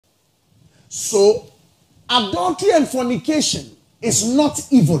So, adultery and fornication is not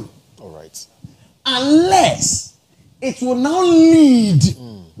evil. All right. Unless it will now lead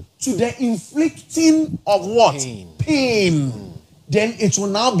to the inflicting of what? Pain. Then it will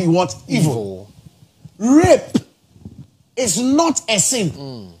now be what? Evil. Rape is not a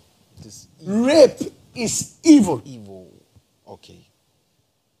sin. Rape is evil. Okay.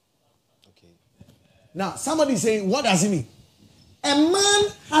 Now, somebody is saying, what does it mean? A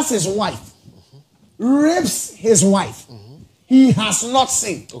man has his wife, rapes his wife. He has not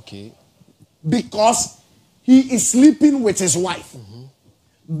sinned. Okay. Because he is sleeping with his wife.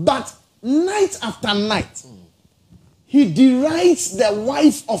 But night after night, he derides the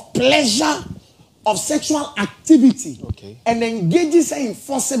wife of pleasure, of sexual activity, and engages her in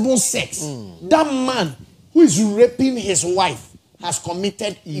forcible sex. That man who is raping his wife has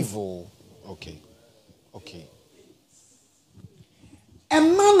committed evil. Okay. A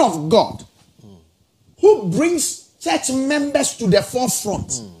man of God who brings church members to the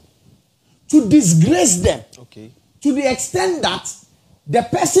forefront to disgrace them to the extent that the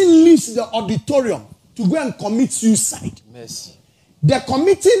person leaves the auditorium to go and commit suicide. Mercy. The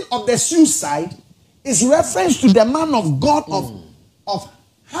committing of the suicide is reference to the man of God of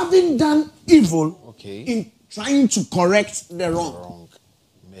having done evil in trying to correct the wrong.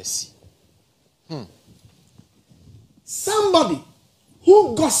 Mercy. Somebody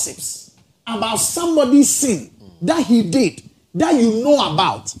who gossips about somebody's sin that he did, that you know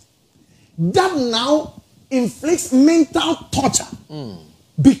about, that now inflicts mental torture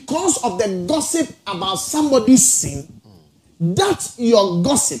because of the gossip about somebody's sin, that your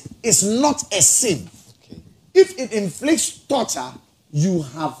gossip is not a sin. If it inflicts torture, you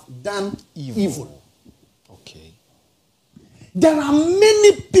have done evil. There are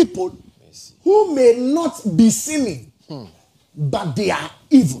many people who may not be sinning, but they are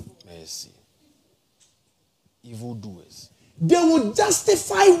evil. Evildoers. They will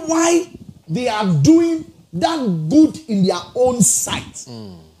justify why they are doing that good in their own sight.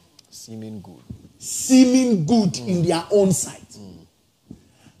 Seeming good in their own sight.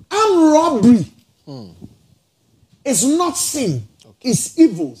 Armed robbery is not sin. It's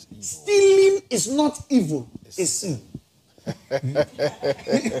evil. Stealing is not evil. It's sin.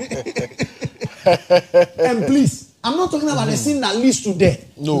 And please, I'm not talking about a sin that leads to death.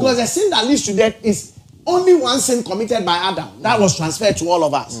 No. Because a sin that leads to death is only one sin committed by Adam. That was transferred to all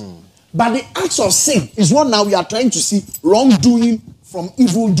of us. But the acts of sin is what now we are trying to see wrongdoing from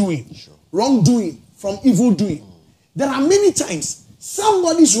evil doing. Wrongdoing from evil doing. There are many times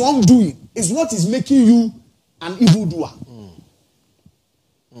somebody's wrongdoing is what is making you an evildoer.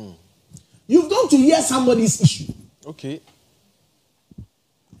 You've gone to hear somebody's issue.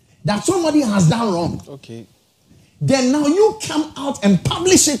 That somebody has done wrong. Then now you come out and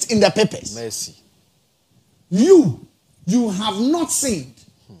publish it in the papers. Mercy. You have not sinned.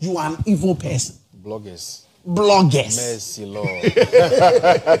 You are an evil person. Bloggers. Mercy, Lord.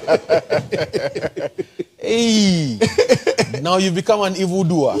 Hey. Now you become an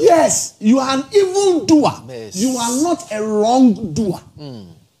evildoer. Yes, you are an evildoer. Mercy. You are not a wrongdoer.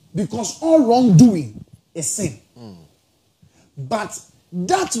 Because all wrongdoing is sin. But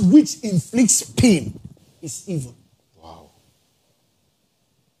that which inflicts pain is evil. Wow.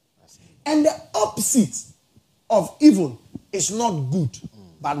 And the opposite of evil is not good,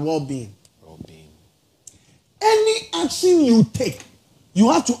 but well-being. Any action you take,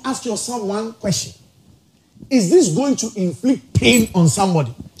 you have to ask yourself one question. Is this going to inflict pain on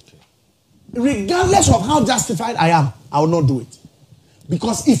somebody? Regardless of how justified I am, I will not do it.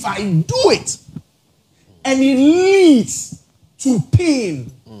 Because if I do it, and it leads to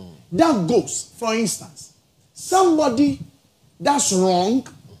pain, that goes, for instance, somebody that's wrong,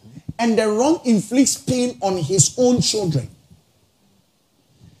 and the wrong inflicts pain on his own children.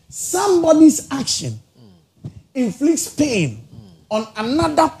 Somebody's action inflicts pain on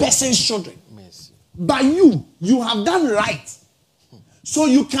another person's children. But you have done right. So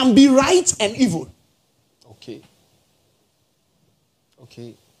you can be right and evil.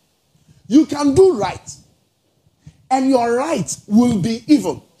 You can do right. And your right will be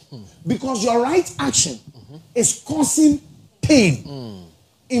evil. Because your right action is causing pain.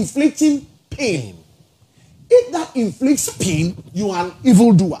 Inflicting pain. If that inflicts pain, you are an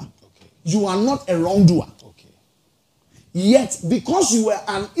evildoer. You are not a wrongdoer. Yet, because you were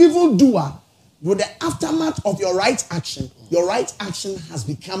an evildoer, with the aftermath of your right action has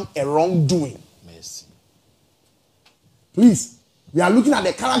become a wrongdoing. Please, we are looking at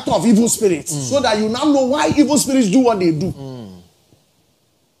the character of evil spirits so that you now know why evil spirits do what they do.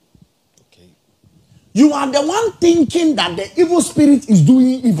 You are the one thinking that the evil spirit is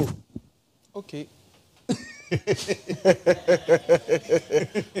doing evil. Okay.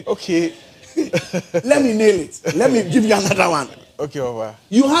 Okay. Let me nail it. Let me give you another one. Okay, Papa.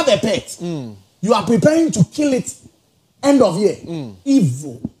 You have a pet. You are preparing to kill it end of year.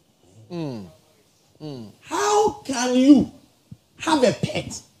 Evil. How can you have a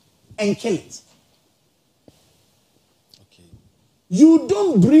pet and kill it? Okay. You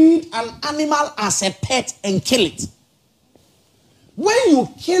don't breed an animal as a pet and kill it. When you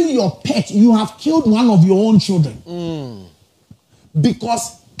kill your pet, you have killed one of your own children.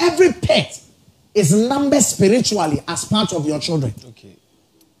 Because every pet is numbered spiritually as part of your children. Okay.